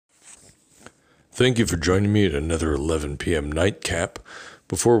Thank you for joining me at another 11 p.m. Nightcap.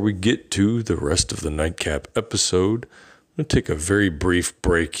 Before we get to the rest of the Nightcap episode, I'm going to take a very brief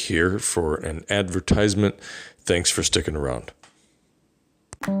break here for an advertisement. Thanks for sticking around.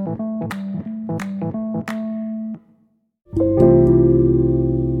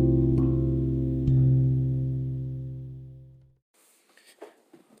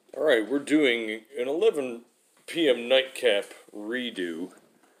 All right, we're doing an 11 p.m. Nightcap redo.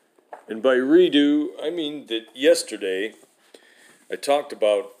 And by redo, I mean that yesterday I talked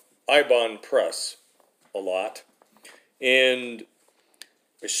about Eibon Press a lot, and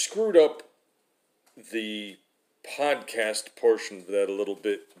I screwed up the podcast portion of that a little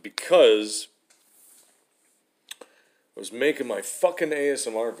bit because I was making my fucking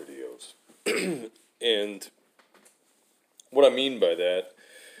ASMR videos. And what I mean by that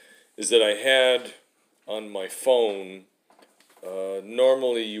is that I had on my phone,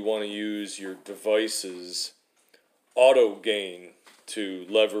 normally you want to use your device's auto gain to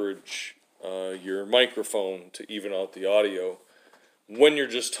leverage your microphone to even out the audio when you're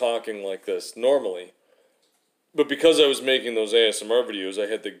just talking like this normally. But because I was making those ASMR videos, I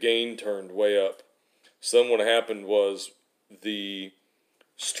had the gain turned way up. So then what happened was the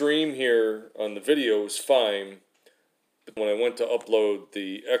stream here on the video was fine, but when I went to upload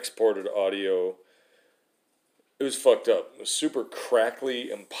the exported audio, it was fucked up. It was super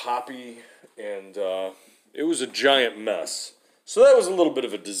crackly and poppy, and it was a giant mess. So that was a little bit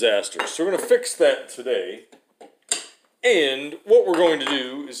of a disaster. So we're going to fix that today. And what we're going to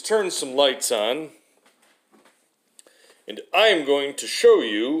do is turn some lights on, and I am going to show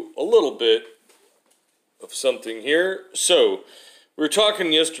you a little bit of something here. So we were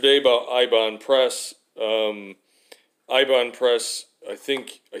talking yesterday about Eibon Press. Eibon Press, I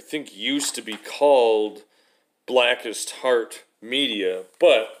think used to be called Blackest Heart Media,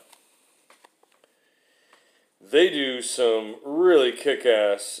 but they do some really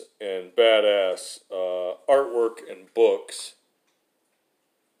kick-ass and badass artwork and books.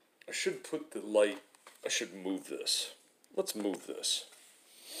 I should put the light, I should move this. Let's move this.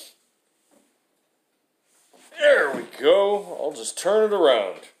 There we go. I'll just turn it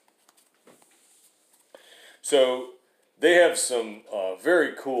around. So they have some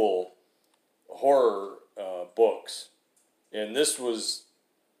very cool horror books, and this was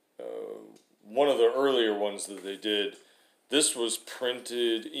one of the earlier ones that they did. This was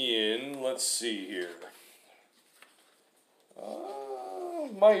printed in, let's see here,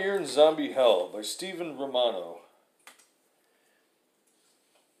 My Year in Zombie Hell by Stephen Romano.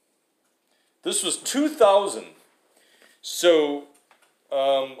 This was 2000. So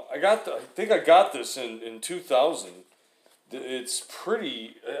I think I got this in 2000. It's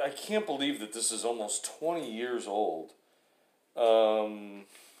pretty, I can't believe that this is almost 20 years old.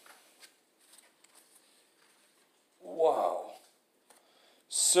 Wow.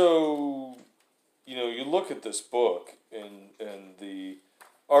 So, you look at this book and the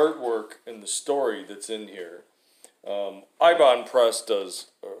artwork and the story that's in here. Eibon Press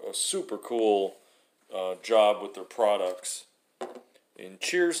does a super cool job with their products. And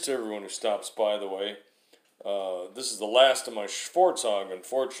cheers to everyone who stops by, the way. This is the last of my Schwarzog,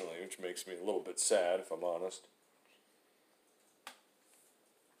 unfortunately, which makes me a little bit sad, if I'm honest.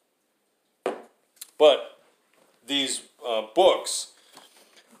 But these books,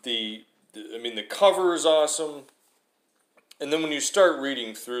 the cover is awesome. And then when you start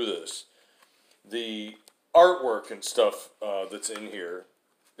reading through this, the artwork and stuff that's in here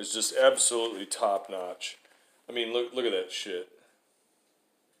is just absolutely top-notch. I mean, look at that shit.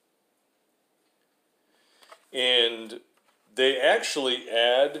 And they actually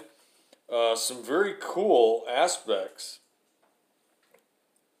add some very cool aspects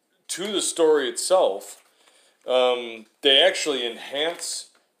to the story itself. They actually enhance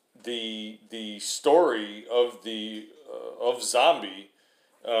the story of of Zombie.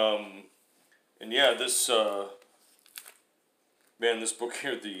 And yeah, this this book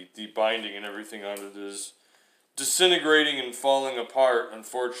here, the binding and everything on it is disintegrating and falling apart.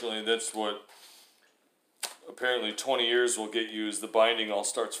 Unfortunately, that's what apparently 20 years will get you, is the binding all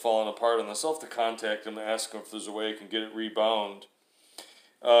starts falling apart, unless I'll have to contact them and ask them if there's a way I can get it rebound.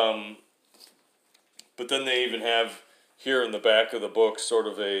 But then they even have here in the back of the book sort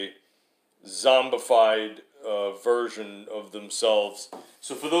of a zombified version of themselves.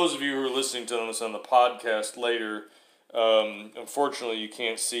 So for those of you who are listening to this on the podcast later, unfortunately you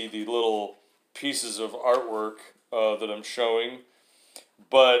can't see the little pieces of artwork that I'm showing,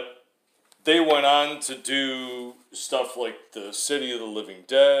 but they went on to do stuff like the City of the Living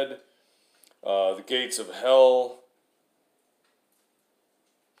Dead, the Gates of Hell,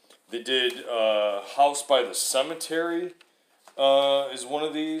 They did House by the Cemetery is one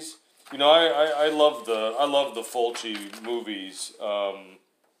of these. You know, I love the Fulci movies.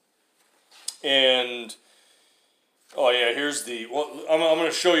 And oh yeah, here's the. Well, I'm going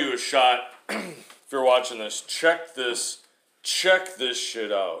to show you a shot. If you're watching this, check this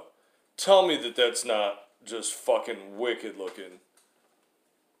shit out. Tell me that that's not just fucking wicked looking.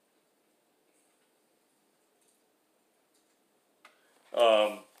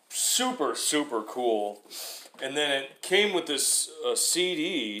 Super, super cool. And then it came with this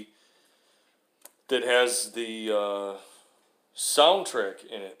CD that has the soundtrack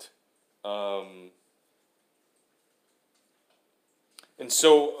in it. And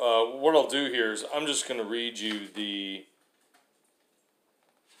so what I'll do here is I'm just going to read you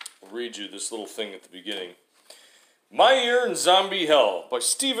this little thing at the beginning. My Year in Zombie Hell by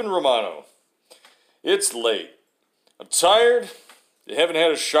Stephen Romano. It's late. I'm tired. I haven't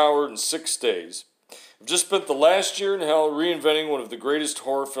had a shower in 6 days. I've just spent the last year in hell reinventing one of the greatest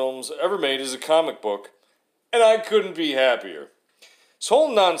horror films ever made as a comic book, and I couldn't be happier. This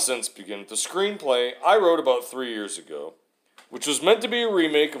whole nonsense began with the screenplay I wrote about 3 years ago, which was meant to be a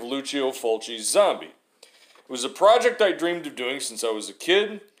remake of Lucio Fulci's Zombie. It was a project I dreamed of doing since I was a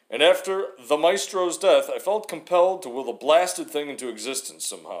kid, and after the maestro's death, I felt compelled to will the blasted thing into existence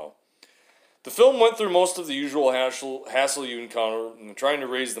somehow. The film went through most of the usual hassle you encounter in trying to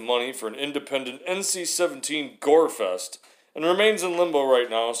raise the money for an independent NC-17 gore fest, and remains in limbo right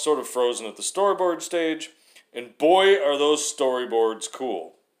now, sort of frozen at the storyboard stage, and boy are those storyboards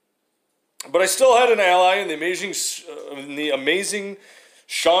cool. But I still had an ally in the amazing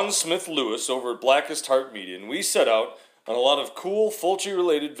Sean Smith Lewis over at Blackest Heart Media, and we set out on a lot of cool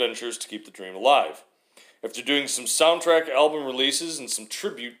Fulci-related ventures to keep the dream alive. After doing some soundtrack album releases and some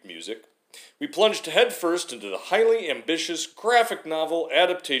tribute music, we plunged headfirst into the highly ambitious graphic novel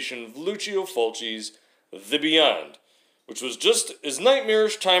adaptation of Lucio Fulci's The Beyond, which was just as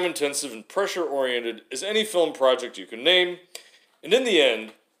nightmarish, time-intensive, and pressure-oriented as any film project you can name, and in the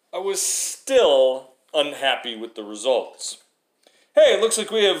end, I was still unhappy with the results. Hey, it looks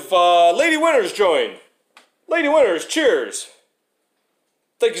like we have Lady Winners join. Lady Winners, cheers.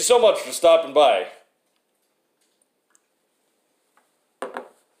 Thank you so much for stopping by.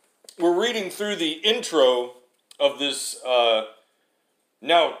 We're reading through the intro of this now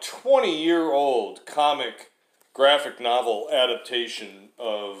 20-year-old comic graphic novel adaptation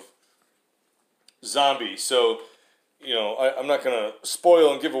of Zombie. So, you know, I'm not going to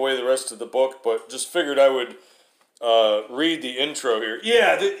spoil and give away the rest of the book, but just figured I would read the intro here.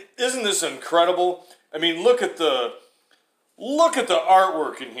 Yeah, isn't this incredible? I mean, look at the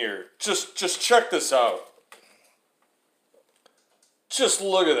artwork in here. Just check this out. Just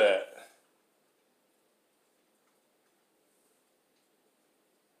look at that.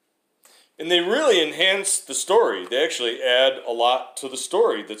 And they really enhance the story. They actually add a lot to the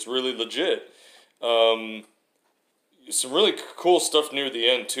story that's really legit. Some really cool stuff near the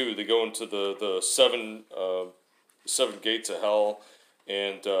end, too. They go into the seven gates of hell.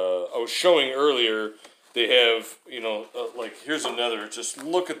 And I was showing earlier, they have, you know, like, here's another. Just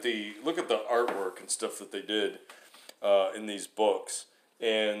look at the artwork and stuff that they did in these books.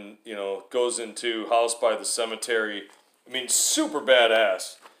 And, you know, it goes into House by the Cemetery. I mean, super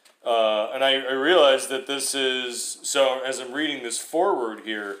badass. And I realized that this is, so as I'm reading this foreword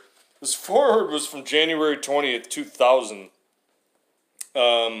here, this foreword was from January 20th, 2000.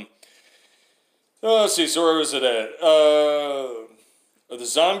 Let's see, so where was it at? The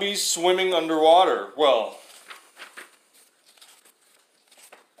zombies swimming underwater. Well,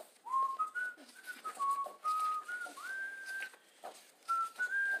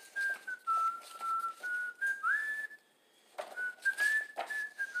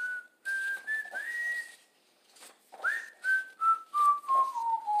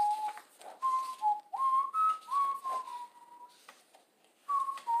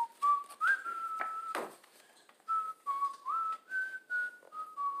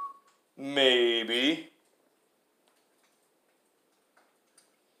 maybe.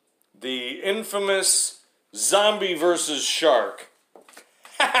 The infamous zombie versus shark.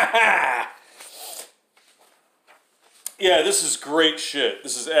 Yeah, this is great shit.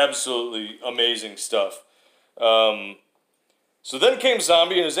 This is absolutely amazing stuff. So then came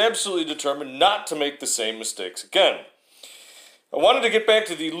Zombie and is absolutely determined not to make the same mistakes again. I wanted to get back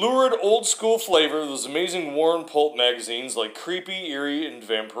to the lurid old-school flavor of those amazing war and pulp magazines like Creepy, Eerie, and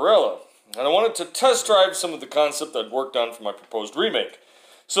Vampirella. And I wanted to test drive some of the concept I'd worked on for my proposed remake.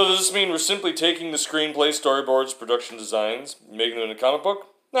 So does this mean we're simply taking the screenplay, storyboards, production designs, and making them into a comic book?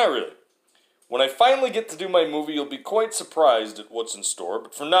 Not really. When I finally get to do my movie, you'll be quite surprised at what's in store,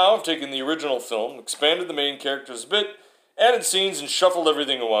 but for now, I've taken the original film, expanded the main characters a bit, added scenes, and shuffled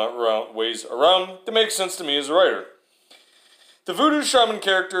everything around to make sense to me as a writer. The voodoo shaman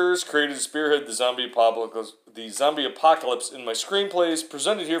characters created to spearhead the zombie apocalypse in my screenplays,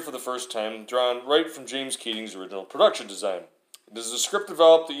 presented here for the first time, drawn right from James Keating's original production design. It is a script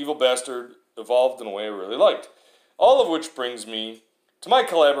developed, the evil bastard evolved in a way I really liked. All of which brings me to my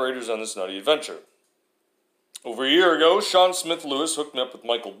collaborators on this nutty adventure. Over a year ago, Sean Smith Lewis hooked me up with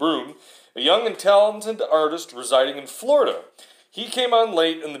Michael Broom, a young and talented artist residing in Florida. He came on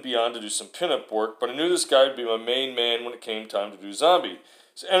late in the Beyond to do some pinup work, but I knew this guy would be my main man when it came time to do Zombie.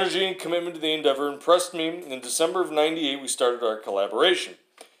 His energy and commitment to the endeavor impressed me, and in December of '98 we started our collaboration.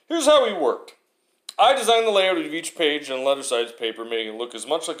 Here's how we worked. I designed the layout of each page on letter-sized paper, making it look as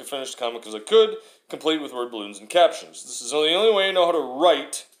much like a finished comic as I could, complete with word balloons and captions. This is the only way I know how to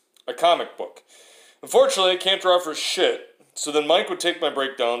write a comic book. Unfortunately, I can't draw for shit, so then Mike would take my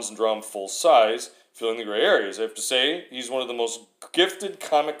breakdowns and draw them full size, filling the gray areas. I have to say, he's one of the most gifted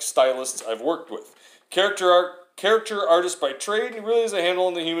comic stylists I've worked with. Character artist by trade, he really has a handle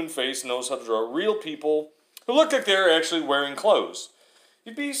on the human face and knows how to draw real people who look like they're actually wearing clothes.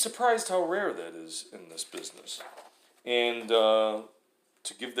 You'd be surprised how rare that is in this business. And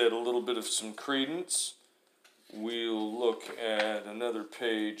to give that a little bit of some credence, we'll look at another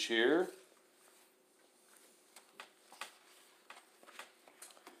page here.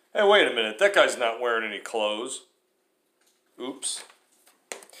 Hey, wait a minute. That guy's not wearing any clothes. Oops.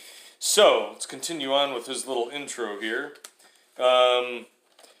 So, let's continue on with his little intro here.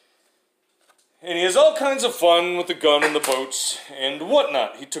 And he has all kinds of fun with the gun and the boats and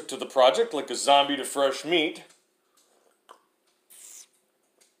whatnot. He took to the project like a zombie to fresh meat.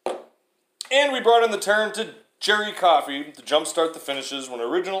 And we brought in the talented Jerry Coffey to jumpstart the finishes when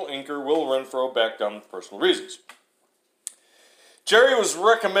original inker Will Renfro backed down with personal reasons. Jerry was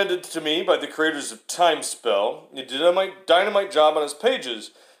recommended to me by the creators of Time Spell. He did a dynamite job on his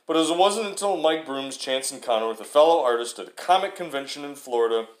pages, but it wasn't until Mike Broom's chance encounter with a fellow artist at a comic convention in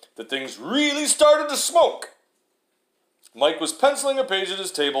Florida that things really started to smoke. Mike was penciling a page at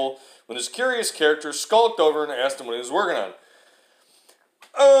his table when his curious character skulked over and asked him what he was working on.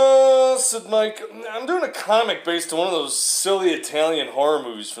 Said Mike, I'm doing a comic based on one of those silly Italian horror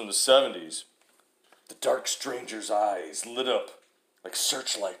movies from the 70s. The dark stranger's eyes lit up like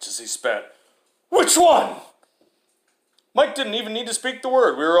searchlights as he spat. Which one? Mike didn't even need to speak the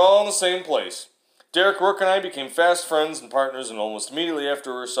word. We were all in the same place. Derek Rourke and I became fast friends and partners, and almost immediately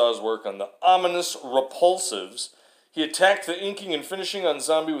after we saw his work on the ominous Repulsives, he attacked the inking and finishing on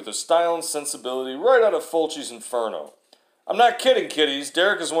Zombie with a style and sensibility right out of Fulci's Inferno. I'm not kidding, kiddies.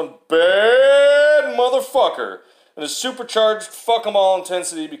 Derek is one bad motherfucker, and his supercharged fuck-em-all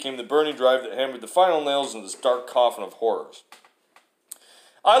intensity became the burning drive that hammered the final nails in this dark coffin of horrors.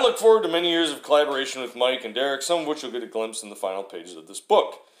 I look forward to many years of collaboration with Mike and Derek, some of which you'll get a glimpse in the final pages of this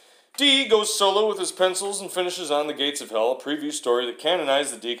book. D goes solo with his pencils and finishes on The Gates of Hell, a preview story that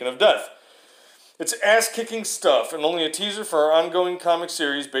canonized the Deacon of Death. It's ass-kicking stuff, and only a teaser for our ongoing comic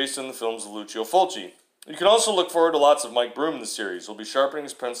series based on the films of Lucio Fulci. You can also look forward to lots of Mike Broom in the series. He'll be sharpening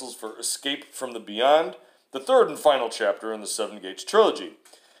his pencils for Escape from the Beyond, the third and final chapter in the Seven Gates trilogy.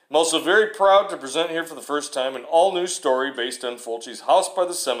 I'm also very proud to present here for the first time an all-new story based on Fulci's House by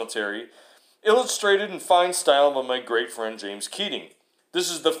the Cemetery, illustrated in fine style by my great friend James Keating.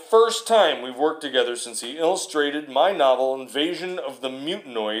 This is the first time we've worked together since he illustrated my novel Invasion of the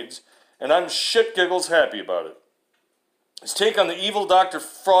Mutanoids, and I'm shit giggles happy about it. His take on the evil Dr.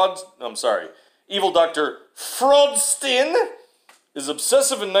 Frodstin is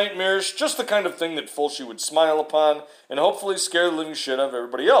obsessive and nightmarish, just the kind of thing that Fulci would smile upon and hopefully scare the living shit out of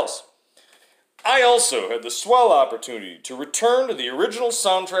everybody else. I also had the swell opportunity to return to the original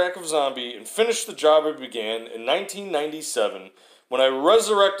soundtrack of Zombie and finish the job I began in 1997 when I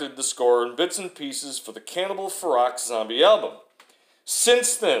resurrected the score in bits and pieces for the Cannibal Ferox Zombie album.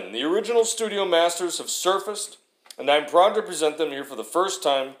 Since then, the original studio masters have surfaced, and I'm proud to present them here for the first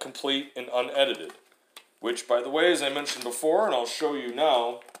time, complete and unedited. Which, by the way, as I mentioned before, and I'll show you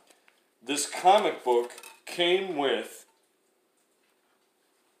now, this comic book came with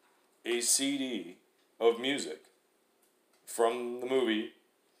a CD of music from the movie,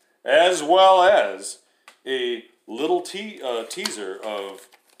 as well as a little teaser of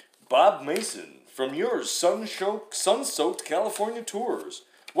Bob Mason from your sun-soaked California tours.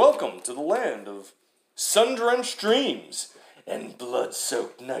 Welcome to the land of sun-drenched dreams and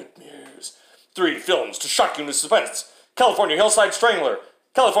blood-soaked nightmares. 3 films to shock you into suspense: California Hillside Strangler,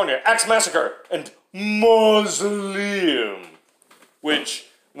 California Axe Massacre, and Mausoleum. Which,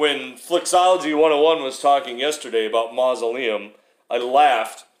 when Flixology 101 was talking yesterday about Mausoleum, I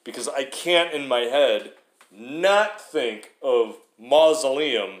laughed because I can't in my head not think of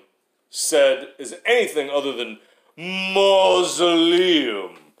Mausoleum said as anything other than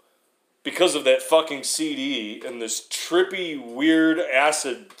Mausoleum. Because of that fucking CD and this trippy, weird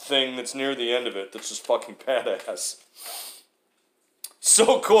acid thing that's near the end of it that's just fucking badass.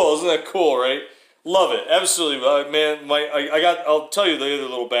 So cool, isn't that cool, right? Love it, absolutely, man. I'll tell you the other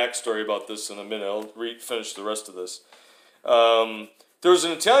little backstory about this in a minute. I'll finish the rest of this. There was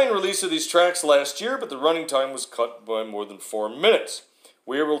an Italian release of these tracks last year, but the running time was cut by more than 4 minutes.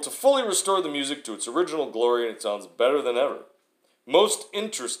 We were able to fully restore the music to its original glory, and it sounds better than ever. Most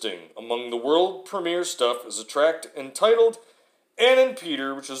interesting among the world premiere stuff is a track entitled Ann and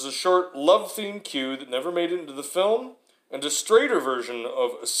Peter, which is a short love-themed cue that never made it into the film, and a straighter version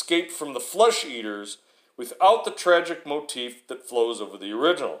of Escape from the Flesh Eaters without the tragic motif that flows over the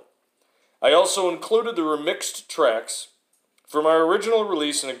original. I also included the remixed tracks from our original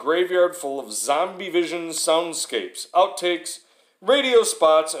release in a graveyard full of zombie vision soundscapes, outtakes, radio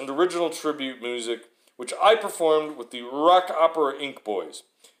spots, and original tribute music, which I performed with the Rock Opera Inc. boys.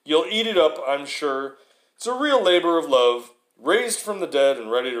 You'll eat it up, I'm sure. It's a real labor of love, raised from the dead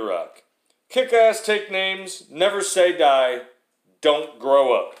and ready to rock. Kick ass, take names, never say die, don't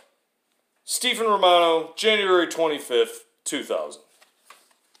grow up. Stephen Romano, January 25th, 2000.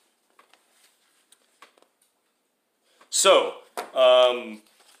 So,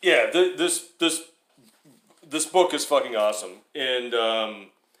 yeah, this book is fucking awesome. And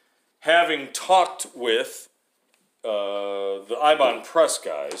having talked with the Eibon Press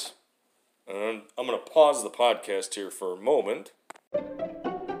guys, and I'm going to pause the podcast here for a moment.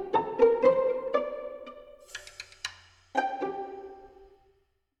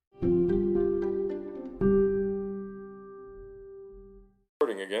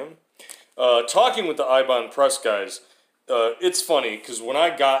 Again. Talking with the Eibon Press guys, it's funny because when I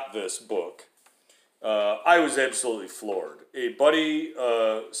got this book, I was absolutely floored. A buddy,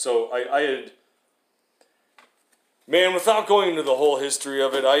 so I had, man, without going into the whole history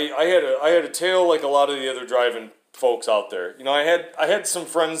of it, I had a tale like a lot of the other driving folks out there. You know, I had some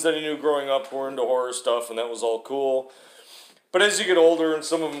friends that I knew growing up who were into horror stuff, and that was all cool. But as you get older, and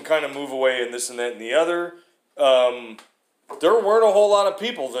some of them kind of move away, and this and that and the other, there weren't a whole lot of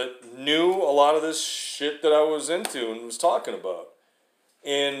people that knew a lot of this shit that I was into and was talking about.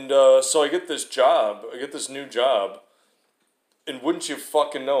 And so I get this new job, and wouldn't you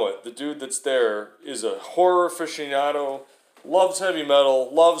fucking know it, the dude that's there is a horror aficionado, loves heavy metal,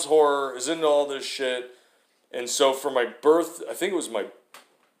 loves horror, is into all this shit. And so for my I think it was my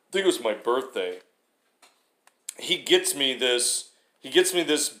birthday, he gets me this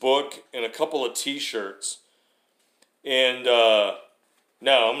book and a couple of t-shirts. And now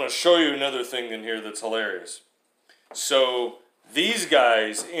I'm going to show you another thing in here that's hilarious. So these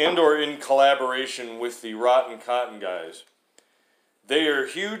guys, and or in collaboration with the Rotten Cotton guys, they are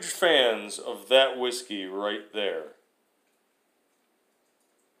huge fans of that whiskey right there.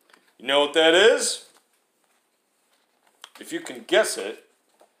 You know what that is? If you can guess it,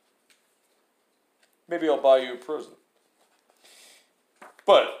 maybe I'll buy you a present.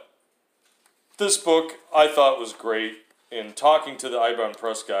 But this book I thought was great, and talking to the Eibon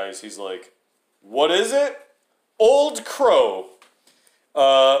Press guys, he's like, what is it? Old Crow.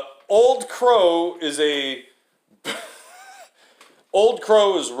 Old Crow is Old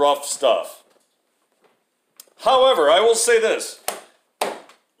Crow is rough stuff. However, I will say this.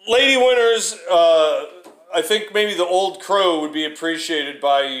 Lady Winners, I think maybe the Old Crow would be appreciated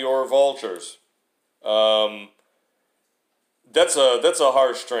by your vultures. That's a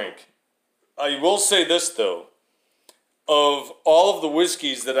harsh drink. I will say this, though. Of all of the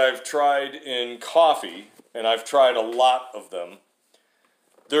whiskeys that I've tried in coffee, and I've tried a lot of them,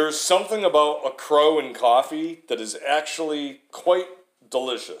 there's something about a crow in coffee that is actually quite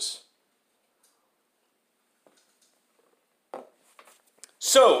delicious.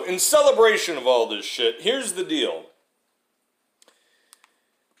 So, in celebration of all this shit, here's the deal.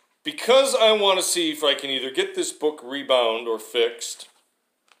 Because I want to see if I can either get this book rebound or fixed,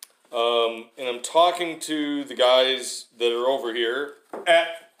 and I'm talking to the guys that are over here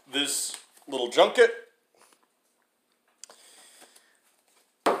at this little junket,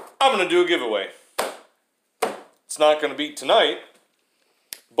 I'm going to do a giveaway. It's not going to be tonight,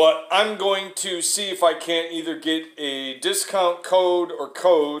 but I'm going to see if I can't either get a discount code or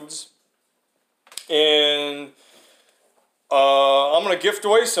codes, and I'm going to gift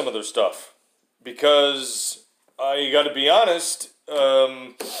away some of their stuff, because I got to be honest,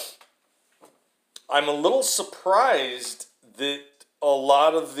 I'm a little surprised that a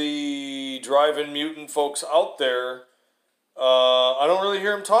lot of the drive-in mutant folks out there, I don't really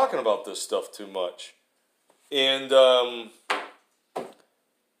hear them talking about this stuff too much. And I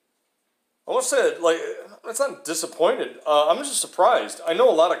want to say, like, it's not disappointed. I'm just surprised. I know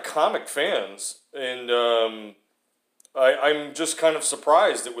a lot of comic fans, and I'm just kind of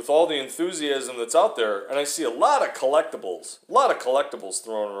surprised that with all the enthusiasm that's out there, and I see a lot of collectibles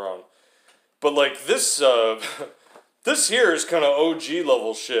thrown around. But like this, this here is kind of OG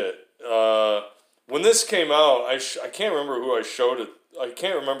level shit. When this came out, I can't remember who I showed it. I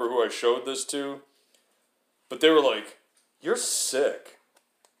can't remember who I showed this to, but they were like, "You're sick.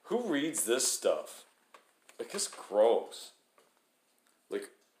 Who reads this stuff? Like, it's gross. Like,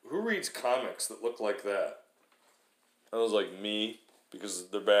 who reads comics that look like that?" I was like, me, because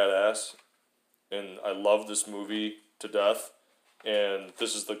they're badass, and I love this movie to death, and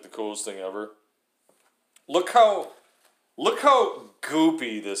this is like the coolest thing ever. Look how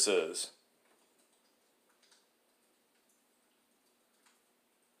goopy this is.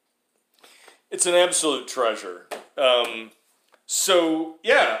 It's an absolute treasure. So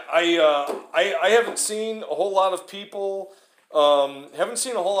yeah, I haven't seen a whole lot of people. Haven't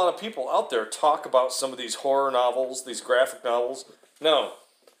seen a whole lot of people out there talk about some of these horror novels, these graphic novels. No,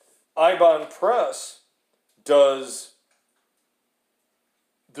 Eibon Press does.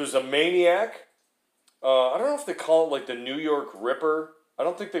 There's a Maniac. I don't know if they call it like the New York Ripper. I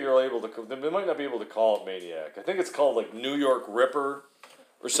don't think that you're able to. They might not be able to call it Maniac. I think it's called like New York Ripper,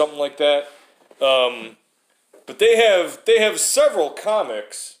 or something like that. But they have several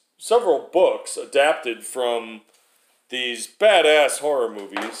comics, several books adapted from these badass horror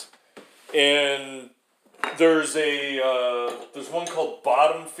movies, and there's one called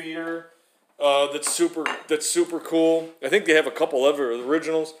Bottom Feeder that's super cool. I think they have a couple other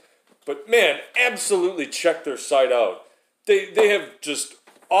originals, but man, absolutely check their site out. They have just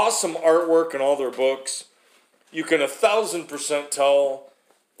awesome artwork in all their books. You can 1,000% tell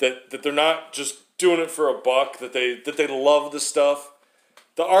that they're not just doing it for a buck, that they love the stuff.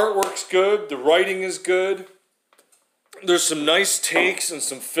 The artwork's good, the writing is good. There's some nice takes and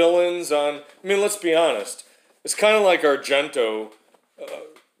some fill-ins on. I mean, let's be honest. It's kind of like Argento.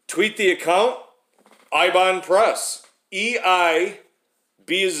 Tweet the account, Eibon Press. EIB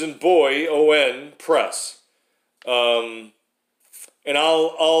as in boy, ON, Press. And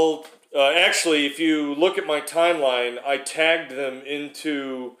I'll actually, if you look at my timeline, I tagged them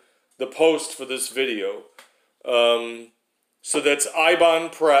into the post for this video. So that's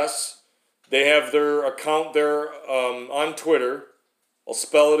Eibon Press. They have their account there on Twitter. I'll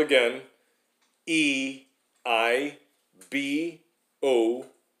spell it again. EIBON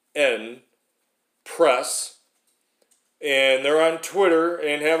Press. And they're on Twitter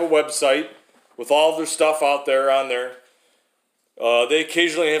and have a website with all their stuff out there on there. They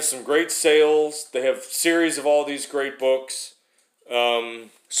occasionally have some great sales. They have series of all these great books.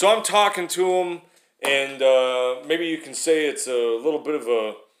 So I'm talking to them, and maybe you can say it's a little bit of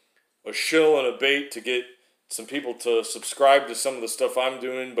a shill and a bait to get some people to subscribe to some of the stuff I'm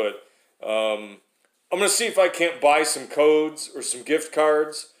doing, but I'm going to see if I can't buy some codes or some gift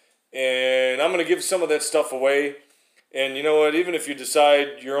cards, and I'm going to give some of that stuff away. And you know what, even if you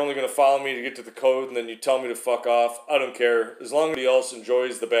decide you're only going to follow me to get to the code and then you tell me to fuck off, I don't care. As long as everybody else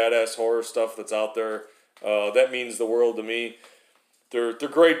enjoys the badass horror stuff that's out there, that means the world to me. They're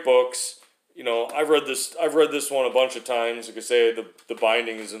great books. You know, I've read this one a bunch of times. Like I say, the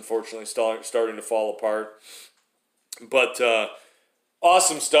binding is unfortunately starting to fall apart. But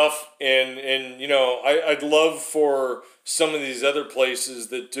awesome stuff, and you know, I'd love for some of these other places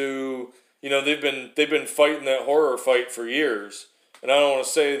that do. You know, they've been fighting that horror fight for years, and I don't want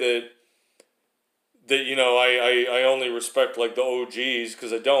to say that you know I only respect like the OGs,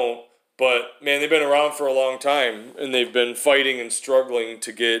 because I don't. But man, they've been around for a long time, and they've been fighting and struggling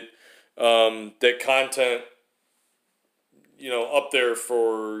to get that content, you know, up there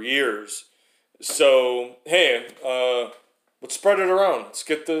for years. So hey, let's spread it around. Let's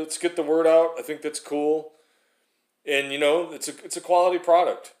get the word out. I think that's cool, and you know, it's a quality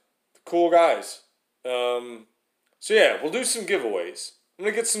product. Cool guys. So yeah, we'll do some giveaways. I'm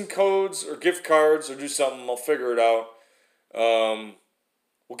gonna get some codes or gift cards or do something. I'll figure it out.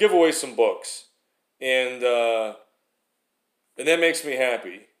 We'll give away some books, and that makes me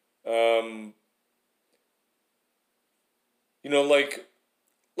happy. You know, like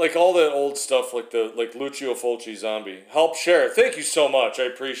all that old stuff, like Lucio Fulci Zombie. Help share. Thank you so much. I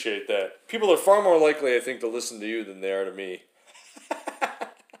appreciate that. People are far more likely, I think, to listen to you than they are to me.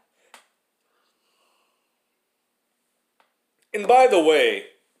 And by the way,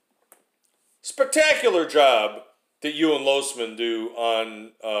 spectacular job that you and Losman do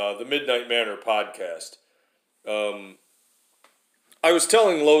on the Midnight Manor podcast. I was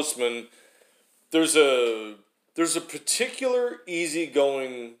telling Losman there's a particular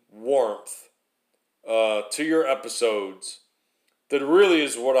easygoing warmth to your episodes that really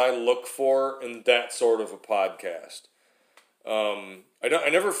is what I look for in that sort of a podcast. I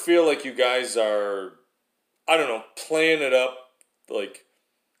never feel like you guys are, I don't know, playing it up like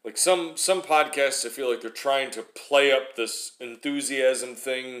some podcasts. I feel like they're trying to play up this enthusiasm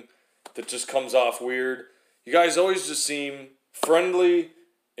thing that just comes off weird. You guys always just seem friendly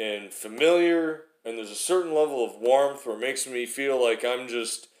and familiar, and there's a certain level of warmth where it makes me feel like I'm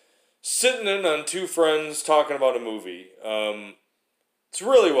just sitting in on two friends talking about a movie. It's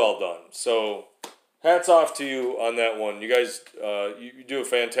really well done. So hats off to you on that one. You guys, you do a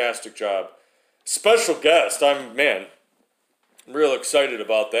fantastic job. Special guest. I'm real excited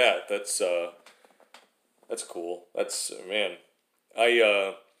about that. That's cool. That's man.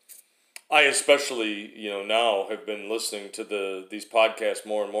 I especially, now have been listening to these podcasts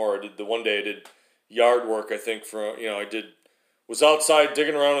more and more. One day I did yard work. I think was outside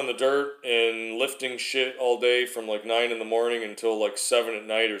digging around in the dirt and lifting shit all day from like 9 in the morning until like 7 at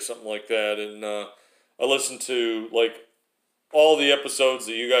night or something like that. And I listened to like all the episodes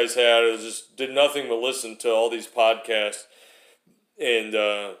that you guys had. I just did nothing but listen to all these podcasts. And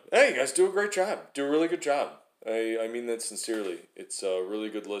hey, you guys do a great job. Do a really good job. I mean that sincerely. It's a really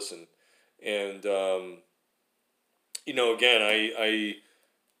good listen. And again,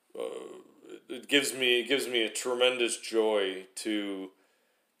 it gives me a tremendous joy to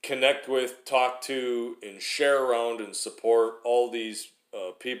connect with, talk to, and share around and support all these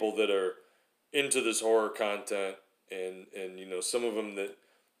people that are into this horror content, and some of them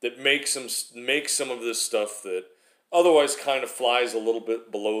that make some of this stuff that otherwise kind of flies a little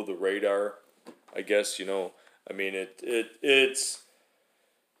bit below the radar, I guess. I mean it's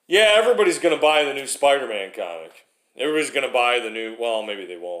yeah, everybody's gonna buy the new Spider-Man comic. Everybody's going to buy the new... Well, maybe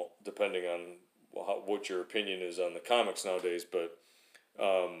they won't, depending on what your opinion is on the comics nowadays. But,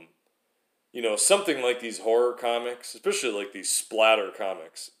 something like these horror comics, especially like these splatter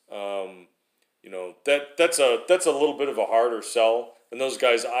comics, that's a little bit of a harder sell. And those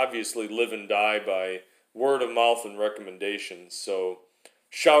guys obviously live and die by word of mouth and recommendations. So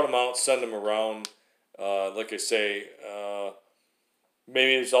shout them out, send them around. Like I say,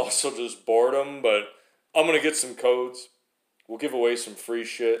 maybe it's also just boredom, but... I'm going to get some codes. We'll give away some free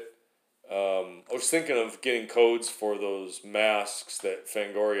shit. I was thinking of getting codes for those masks that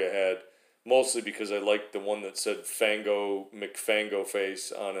Fangoria had, mostly because I liked the one that said Fango McFango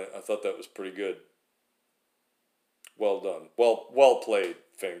face on it. I thought that was pretty good. Well done. Well played,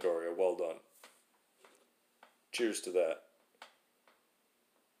 Fangoria. Well done. Cheers to that.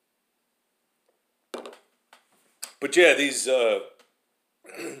 But yeah, these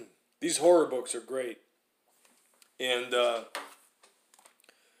these horror books are great. And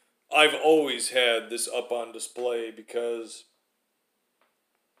I've always had this up on display because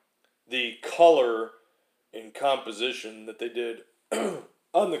the color and composition that they did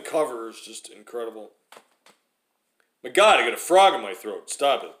on the cover is just incredible. My God, I got a frog in my throat.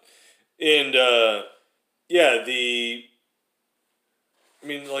 Stop it. And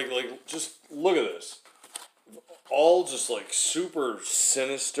just look at this. All just like super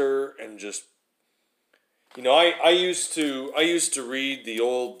sinister and just... I used to read the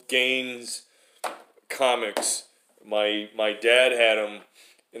old Gaines comics. My dad had them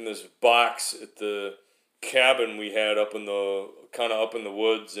in this box at the cabin we had up in the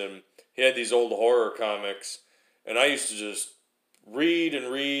woods, and he had these old horror comics, and I used to just read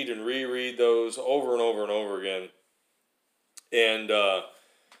and read and reread those over and over and over again. And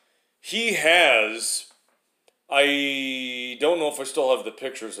he has, I don't know if I still have the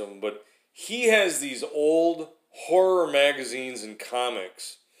pictures of them, but he has these old horror magazines and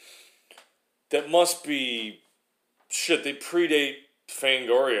comics that must be, they predate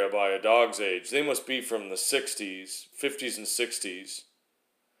Fangoria by a dog's age. They must be from the 60s, 50s and 60s.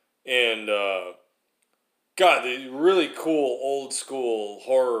 And, God, the really cool old school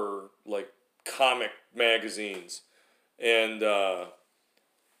horror, like, comic magazines. And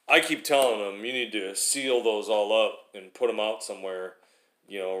I keep telling him, you need to seal those all up and put them out somewhere.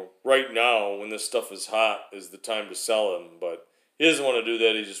 Right now, when this stuff is hot, is the time to sell them. But he doesn't want to do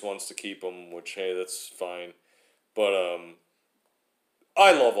that. He just wants to keep them, which, hey, that's fine. But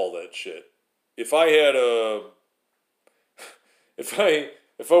I love all that shit. If I had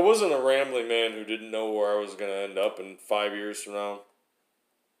if I wasn't a rambling man who didn't know where I was going to end up in 5 years from now,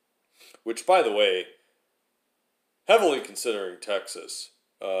 which, by the way, heavily considering Texas,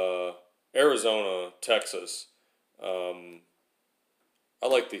 Arizona, Texas, I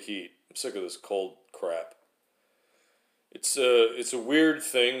like the heat. I'm sick of this cold crap. It's a weird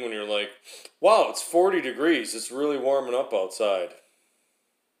thing when you're like, wow, it's 40 degrees. It's really warming up outside.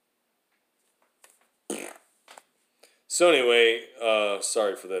 So anyway,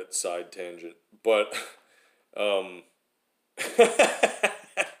 sorry for that side tangent, but I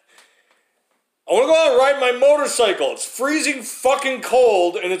want to go out and ride my motorcycle. It's freezing fucking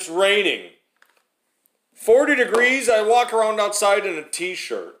cold and it's raining. 40 degrees, I walk around outside in a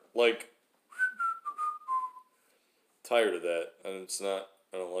t-shirt. Like, tired of that. And I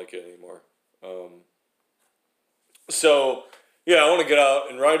don't like it anymore. So, yeah, I want to get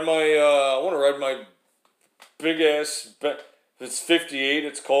out and ride my big ass, if it's 58,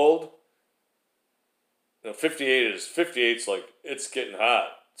 it's cold. No, 58's like, it's getting hot.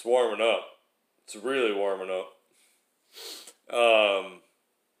 It's warming up. It's really warming up.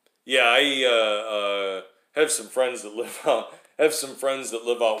 Yeah, I have some friends that live out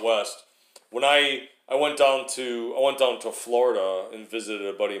west. When I went down to Florida and visited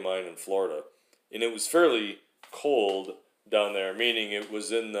a buddy of mine in Florida, and it was fairly cold down there, meaning it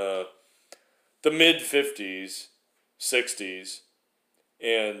was in the mid 50s, 60s,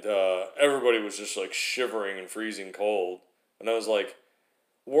 and everybody was just like shivering and freezing cold. And I was like,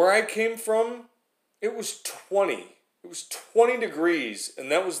 where I came from, it was 20. It was 20 degrees,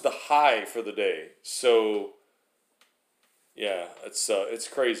 and that was the high for the day. So, yeah, it's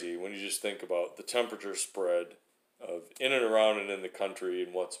crazy when you just think about the temperature spread of in and around and in the country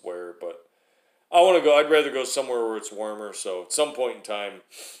and what's where. But I'd rather go somewhere where it's warmer. So at some point in time,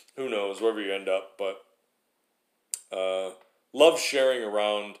 who knows, wherever you end up. But love sharing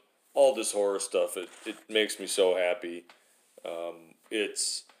around all this horror stuff. It makes me so happy.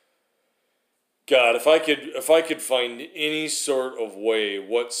 It's... God, if I could find any sort of way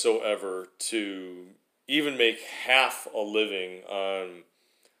whatsoever to even make half a living on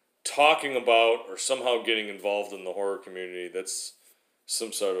talking about or somehow getting involved in the horror community, that's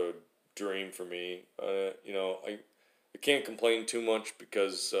some sort of dream for me. I can't complain too much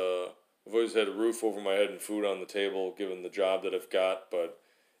because I've always had a roof over my head and food on the table given the job that I've got, but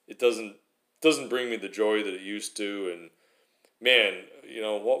it doesn't bring me the joy that it used to. And man,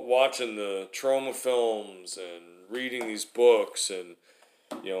 watching the trauma films and reading these books and,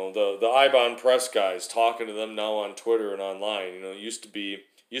 the Eibon Press guys, talking to them now on Twitter and online, it used to be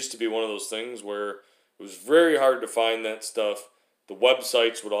one of those things where it was very hard to find that stuff. The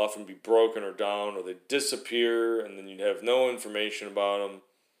websites would often be broken or down or they'd disappear and then you'd have no information about them.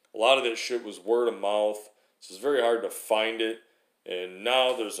 A lot of that shit was word of mouth, so it's very hard to find it. And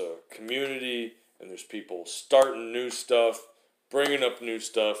now there's a community and there's people starting new stuff, bringing up new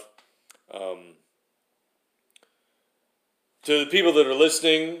stuff. To the people that are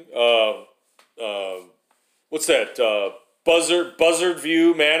listening, what's that? Buzzard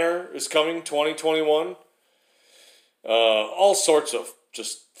View Manor is coming 2021. All sorts of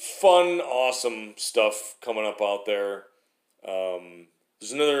just fun, awesome stuff coming up out there.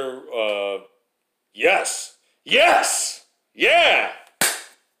 There's another, yes, yeah.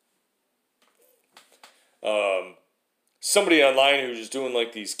 Somebody online who's just doing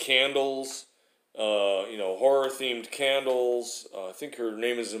like these candles, horror themed candles. I think her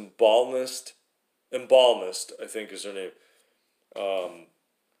name is Embalmist, I think is her name.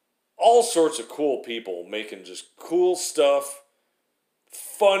 All sorts of cool people making just cool stuff,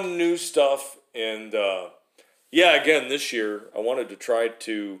 fun new stuff, and again this year I wanted to try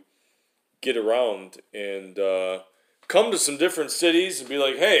to get around and come to some different cities and be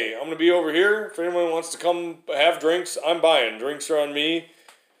like, hey, I'm going to be over here. If anyone wants to come have drinks, I'm buying. Drinks are on me.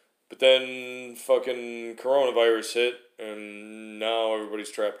 But then fucking coronavirus hit, and now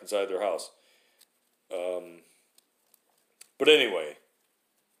everybody's trapped inside their house. But anyway,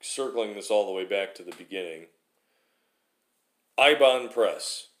 circling this all the way back to the beginning, Eibon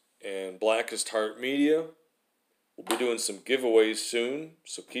Press and Blackest Heart Media will be doing some giveaways soon,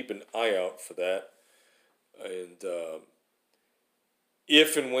 so keep an eye out for that. And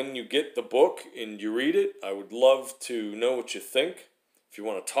if and when you get the book and you read it, I would love to know what you think. If you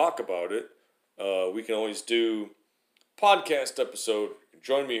want to talk about it, we can always do a podcast episode.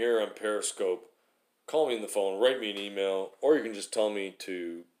 Join me here on Periscope. Call me on the phone, write me an email, or you can just tell me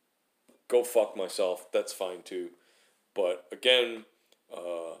to go fuck myself. That's fine too. But again,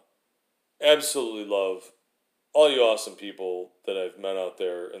 absolutely love all you awesome people that I've met out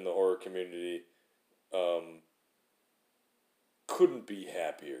there in the horror community. Couldn't be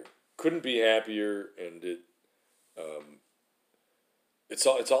happier, and it's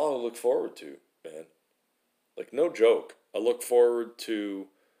all I look forward to, man. Like, no joke. I look forward to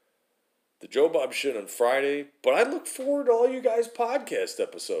the Joe Bob shit on Friday, but I look forward to all you guys' podcast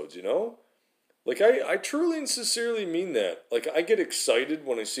episodes, you know? Like, I truly and sincerely mean that. Like, I get excited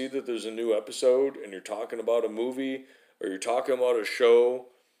when I see that there's a new episode and you're talking about a movie or you're talking about a show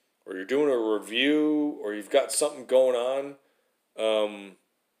or you're doing a review or you've got something going on.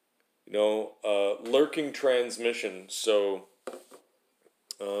 Lurking Transmission. So,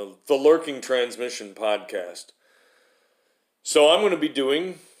 the Lurking Transmission podcast. So I'm going to be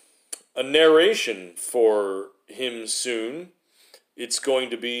doing a narration for him soon. It's going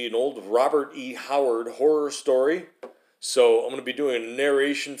to be an old Robert E. Howard horror story. So I'm going to be doing a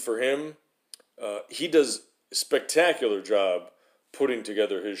narration for him. He does a spectacular job putting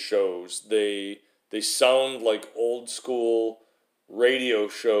together his shows. They sound like old school radio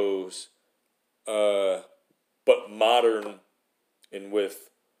shows, but modern and with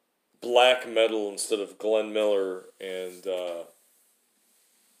black metal instead of Glenn Miller and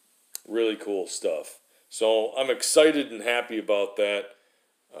really cool stuff. So I'm excited and happy about that.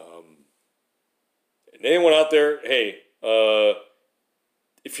 And anyone out there, hey,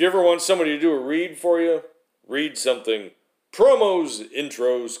 if you ever want somebody to do a read for you, read something. Promos,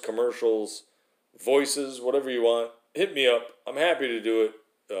 intros, commercials, voices, whatever you want. Hit me up. I'm happy to do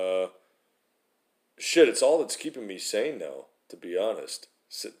it. It's all that's keeping me sane now, to be honest.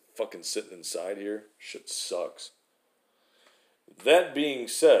 Fucking sitting inside here. Shit sucks. That being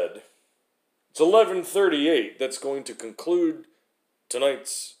said, it's 11:38. That's going to conclude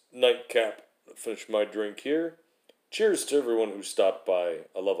tonight's Nightcap. I'll finish my drink here. Cheers to everyone who stopped by.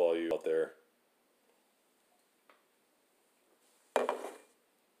 I love all you out there.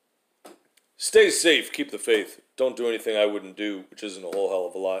 Stay safe. Keep the faith. Don't do anything I wouldn't do, which isn't a whole hell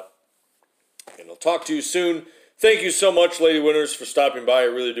of a lot. And I'll talk to you soon. Thank you so much, Lady Winners, for stopping by. I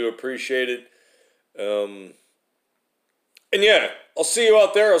really do appreciate it. And yeah, I'll see you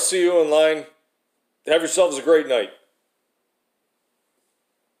out there. I'll see you online. Have yourselves a great night.